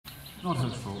Not her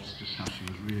fault, just how she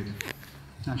was reared.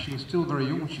 Now, she was still very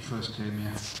young when she first came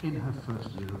here, in her first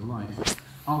year of life,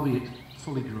 albeit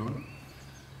fully grown,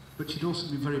 but she'd also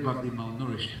been very badly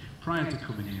malnourished prior to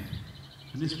coming here.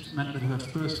 And this meant that her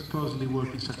first supposedly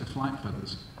working set of flight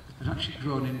feathers had actually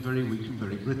grown in very weak and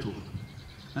very brittle,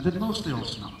 and had mostly all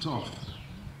snapped off.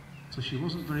 So she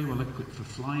wasn't very well equipped for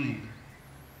flying.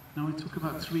 Now, it took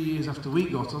about 3 years after we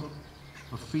got her,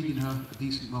 of feeding her a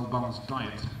decent, well-balanced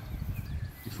diet,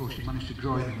 before she managed to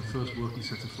grow in her first working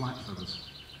set of flight feathers.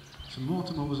 So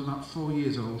Mortimer was about 4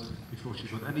 years old before she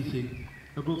got anything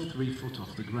above 3 foot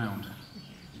off the ground.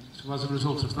 So as a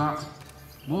result of that,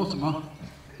 Mortimer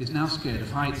is now scared of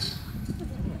heights,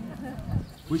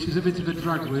 which is a bit of a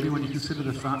drag really when you consider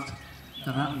the fact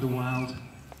that out in the wild,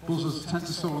 buzzards tend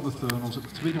to soar on the thermals at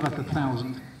between about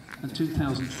 1,000 and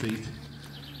 2,000 feet,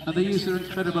 and they use their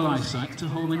incredible eyesight to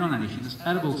home in on anything that's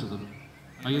edible to them.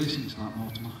 Are you listening to that,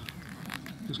 Mortimer?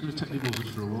 Just going to take the buzzard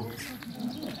for a walk.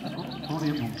 Body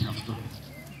at Muncaster.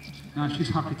 Now, she's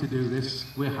happy to do this.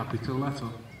 We're happy to let her.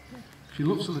 She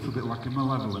looks a little bit like a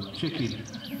malevolent chicken.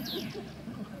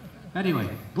 Anyway,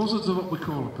 buzzards are what we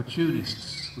call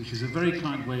opportunists, which is a very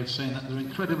kind way of saying that they're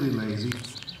incredibly lazy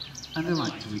and they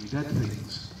like to eat dead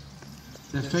things.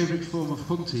 Their favourite form of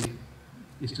hunting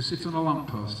is to sit on a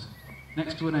lamppost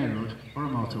next to an A-road or a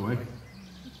motorway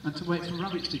and to wait for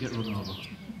rabbits to get run over.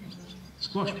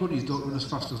 Squash bunnies don't run as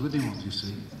fast as living ones, you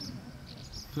see.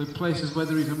 So in places where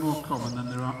they're even more common than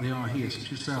they are here,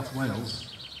 such as South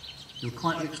Wales, you'll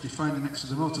quite literally find them next to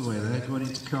the motorway there, going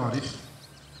into Cardiff,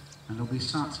 and they'll be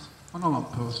sat on a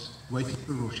lamppost, waiting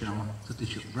for rush hour to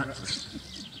dish up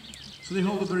breakfast. So they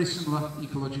hold a very similar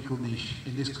ecological niche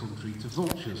in this country to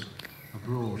vultures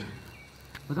abroad.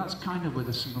 But that's kind of where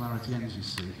the similarity ends, you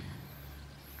see.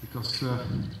 Because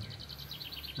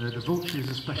the vulture is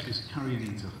a specialist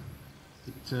carrion eater.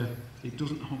 It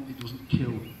doesn't hunt, it doesn't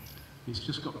kill. It's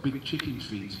just got big chicken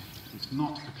feet. It's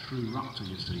not a true raptor,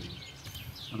 you see.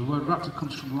 Now, the word raptor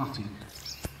comes from Latin,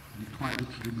 and it quite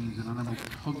literally means an animal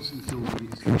that hunts and kills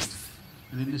with its feet.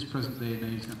 And in this present day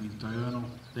and age, that means diurnal,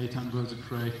 daytime birds of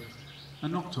prey,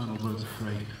 and nocturnal birds of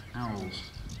prey,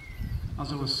 owls.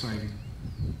 As I was saying,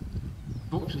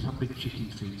 vultures have big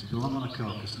chicken feet, belong on a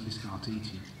carcass and they start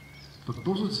eating. But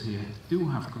buzzards here do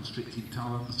have constricting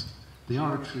talons. They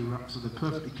are a true raptor, they're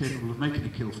perfectly capable of making a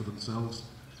kill for themselves.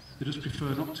 They just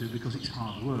prefer not to because it's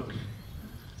hard work.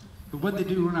 But when they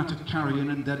do run out of carrion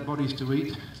and dead bodies to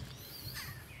eat,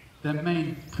 their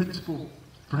main principal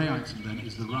prey item then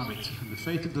is the rabbit. And the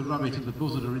fate of the rabbit and the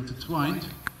buzzard are intertwined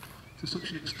to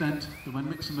such an extent that when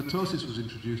myxomatosis was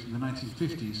introduced in the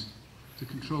 1950s to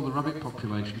control the rabbit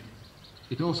population,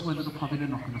 it also ended up having a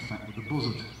knock-on effect with the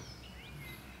buzzard.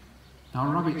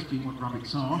 Now, rabbits being what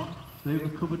rabbits are, they've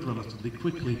recovered relatively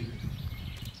quickly.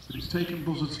 But it's taken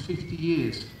buzzards 50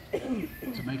 years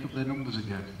to make up their numbers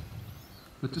again.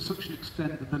 But to such an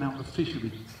extent that they're now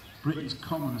officially Britain's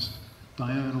commonest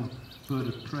diurnal bird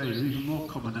of prey. They're even more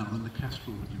common now than the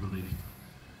kestrel, would you believe?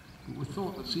 But we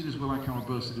thought that seeing as we like our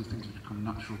birds to do things which come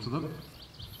natural to them,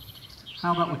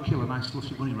 how about we kill a nice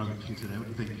fluffy bunny rabbit for you today, what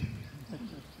do you think?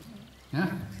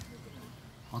 Yeah?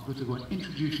 I'm going to go and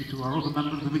introduce you to our other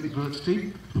member of the Meet the Birds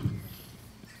team.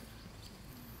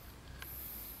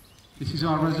 This is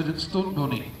our resident stunt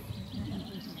bunny.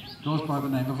 Goes by the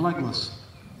name of Legless.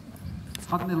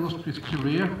 Had an illustrious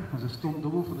career as a stunt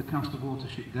double for the Castor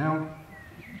Watership Down,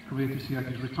 career to see out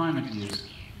his retirement years.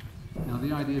 Now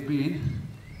the idea being,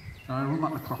 I run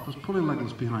like the clockers, pulling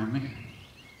Legless behind me,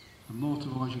 and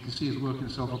Mortimer, as you can see, is working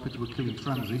himself up into a killing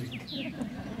frenzy.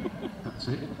 That's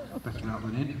it, better out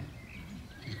than in.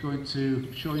 She's going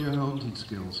to show you her hunting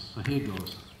skills, so here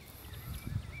goes.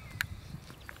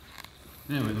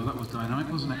 There we go, that was dynamic,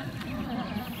 wasn't it?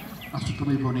 That's the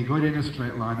bunny bunny going in a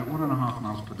straight line at 1.5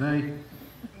 miles per day,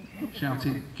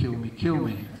 shouting, "Kill me, kill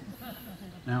me."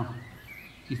 Now,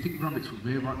 do you think rabbits would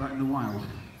behave like that in the wild?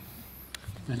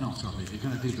 They're not, are they? They're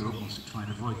going to do their utmost to try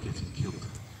and avoid getting killed.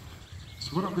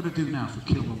 So what I'm going to do now for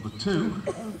kill number 2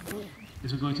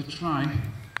 is I'm going to try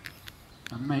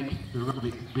and make the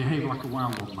rabbit behave like a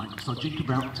wild one, like, so jink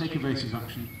about, take evasive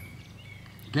action,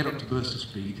 get up to burst of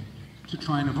speed to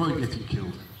try and avoid getting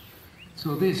killed.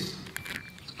 So this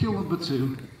is kill number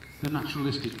 2, the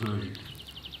naturalistic version.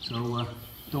 So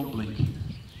don't blink.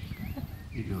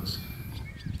 Here goes.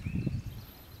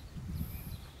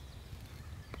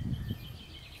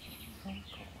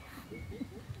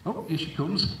 Oh, here she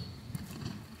comes.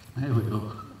 There we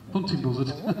go. Hunting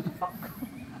buzzard.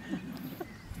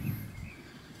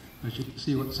 As you can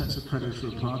see, what sets a predator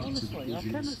apart is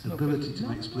its ability to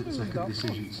make split-second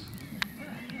decisions.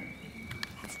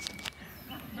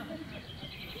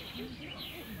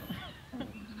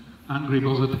 Angry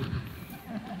buzzard.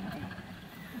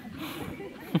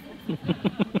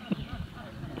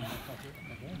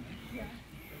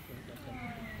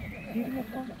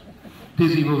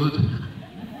 Dizzy buzzard.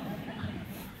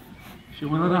 She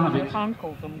will let her have it.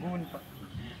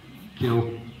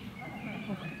 Kill.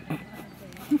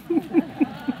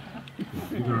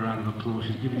 Give her a round of applause.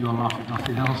 She's giving you a laugh if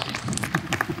nothing else.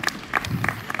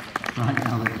 Right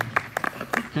now then.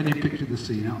 Can you picture the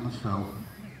scene out in the fell?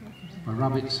 Where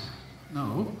rabbits...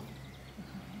 No.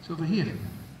 It's over here.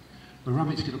 Where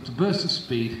rabbits get up to bursts of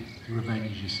speed to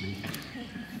revenge, you see.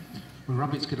 Where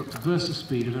rabbits get up to bursts of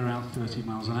speed of around 30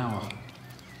 miles an hour.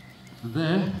 And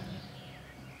there,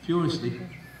 furiously,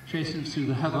 chasing through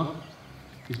the heather,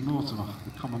 is Mortimer,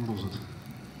 the common buzzard.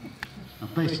 Now,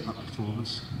 based on that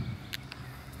performance,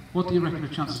 what do you reckon the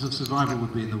chances of survival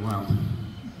would be in the wild?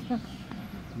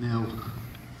 Nil.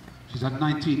 She's had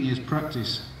 19 years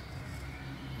practice.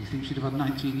 You think she'd have had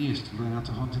 19 years to learn how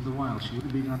to hunt in the wild? She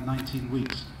wouldn't have even had 19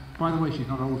 weeks. By the way, she's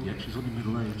not old yet, she's only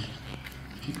middle-aged.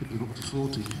 She could live up to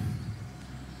 40.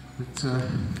 But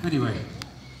anyway,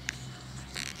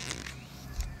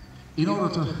 in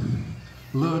order to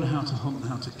learn how to hunt and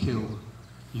how to kill,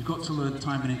 you've got to learn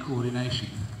timing and coordination.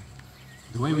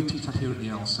 The way we teach that here at the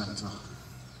L Centre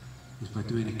is by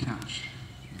doing a catch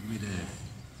in mid-air.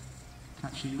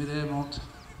 Catch in mid-air, Mort.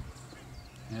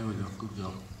 There we go, good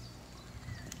go.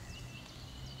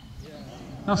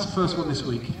 That's the first one this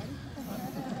week.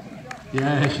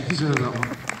 Yeah, she deserved that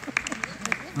one.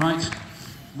 Right,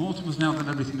 Mortimer's now done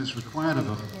everything that's required of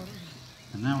her.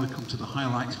 And now we come to the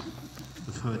highlight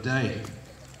of her day.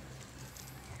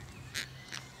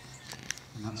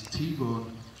 And that's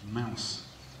T-bone mouse.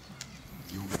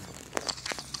 Yum.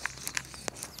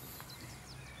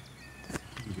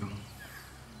 Here we go.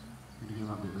 Here we go,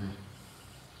 that bit there.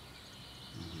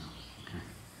 There we go, okay.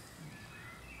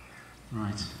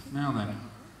 Right, now then.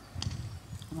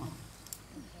 Come on.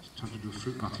 Just trying to do a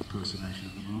fruit bat impersonation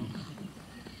at the moment.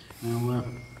 Now,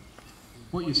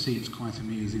 what you see is quite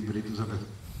amusing, but it does have a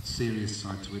serious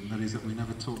side to it, and that is that we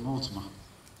never taught Mortimer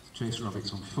to chase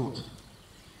rabbits on foot.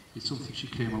 It's something she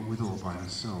came up with all by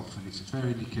herself, and it's a fair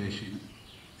indication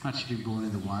that had she been born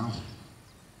in the wild,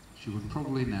 she would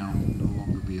probably now no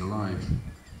longer be alive.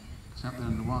 Because out there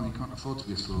in the wild, you can't afford to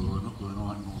be a slow learner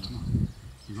like Mortimer.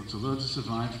 You've got to learn to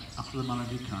survive after the manner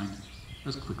of your kind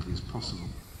as quickly as possible.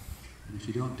 And if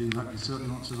you don't do that, you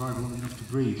certainly won't survive long enough to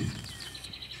breed.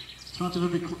 So out of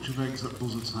every clutch of eggs that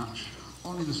buzzards hatch,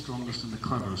 only the strongest and the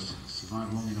cleverest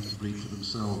survive long enough to breed for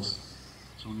themselves.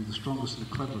 So only the strongest and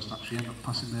the cleverest actually end up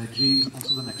passing their genes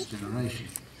onto the next generation.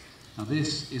 Now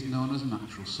this is known as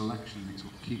natural selection, and it's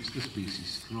what keeps the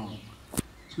species strong.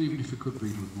 So even if we could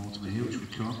breed with Mortimer here, which we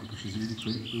can't because she's an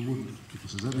infant, we wouldn't,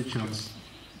 because there's every chance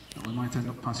that we might end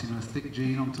up passing her thick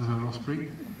gene onto her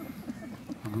offspring,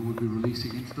 and we would be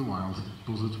releasing into the wild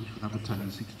buzzards which would have a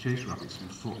tendency to chase rabbits on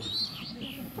foot.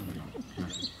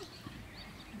 Okay.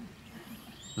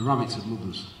 The rabbits are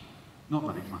lovers. Not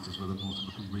that it matters whether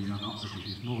Mortimer can breed or not, because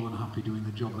she's more than happy doing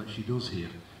the job that she does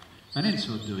here. And in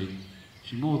so doing,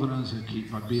 she more than earns her keep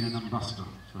by being an ambassador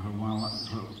for her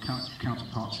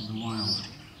counterparts in the wild.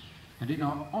 And in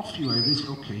our off-view areas,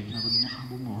 okay, you can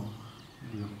have one more.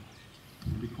 There we go.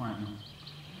 Be quiet now.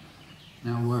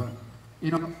 Now,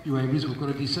 in our off-view areas, we've got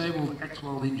a disabled,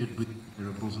 ex-wild injured breed. There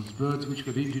are buzzards, birds which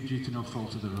got injured due to no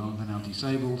fault of their own. They're now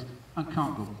disabled and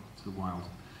can't go to the wild.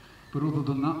 But other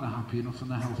than that, they're happy enough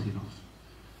and they're healthy enough.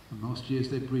 And most years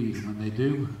they breed, and when they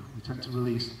do, we tend to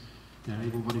release their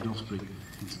able-bodied offspring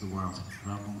into the wild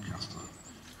around Doncaster.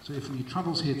 So if on your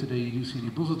travels here today you do see any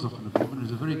buzzards up and above, and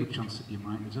there's a very good chance that you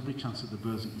might, there's every chance that the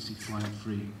birds that you see flying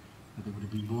free, that they would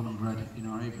have been born and bred in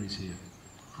our aviaries here.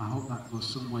 I hope that goes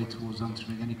some way towards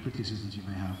answering any criticisms you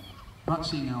may have about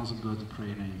seeing owls and birds of prey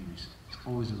in aviaries. It's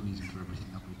always a reason for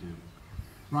everything that we do.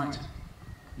 Right,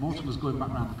 Mortimer's going back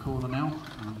round the corner now,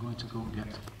 and I'm going to go and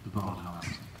get the barn owl out.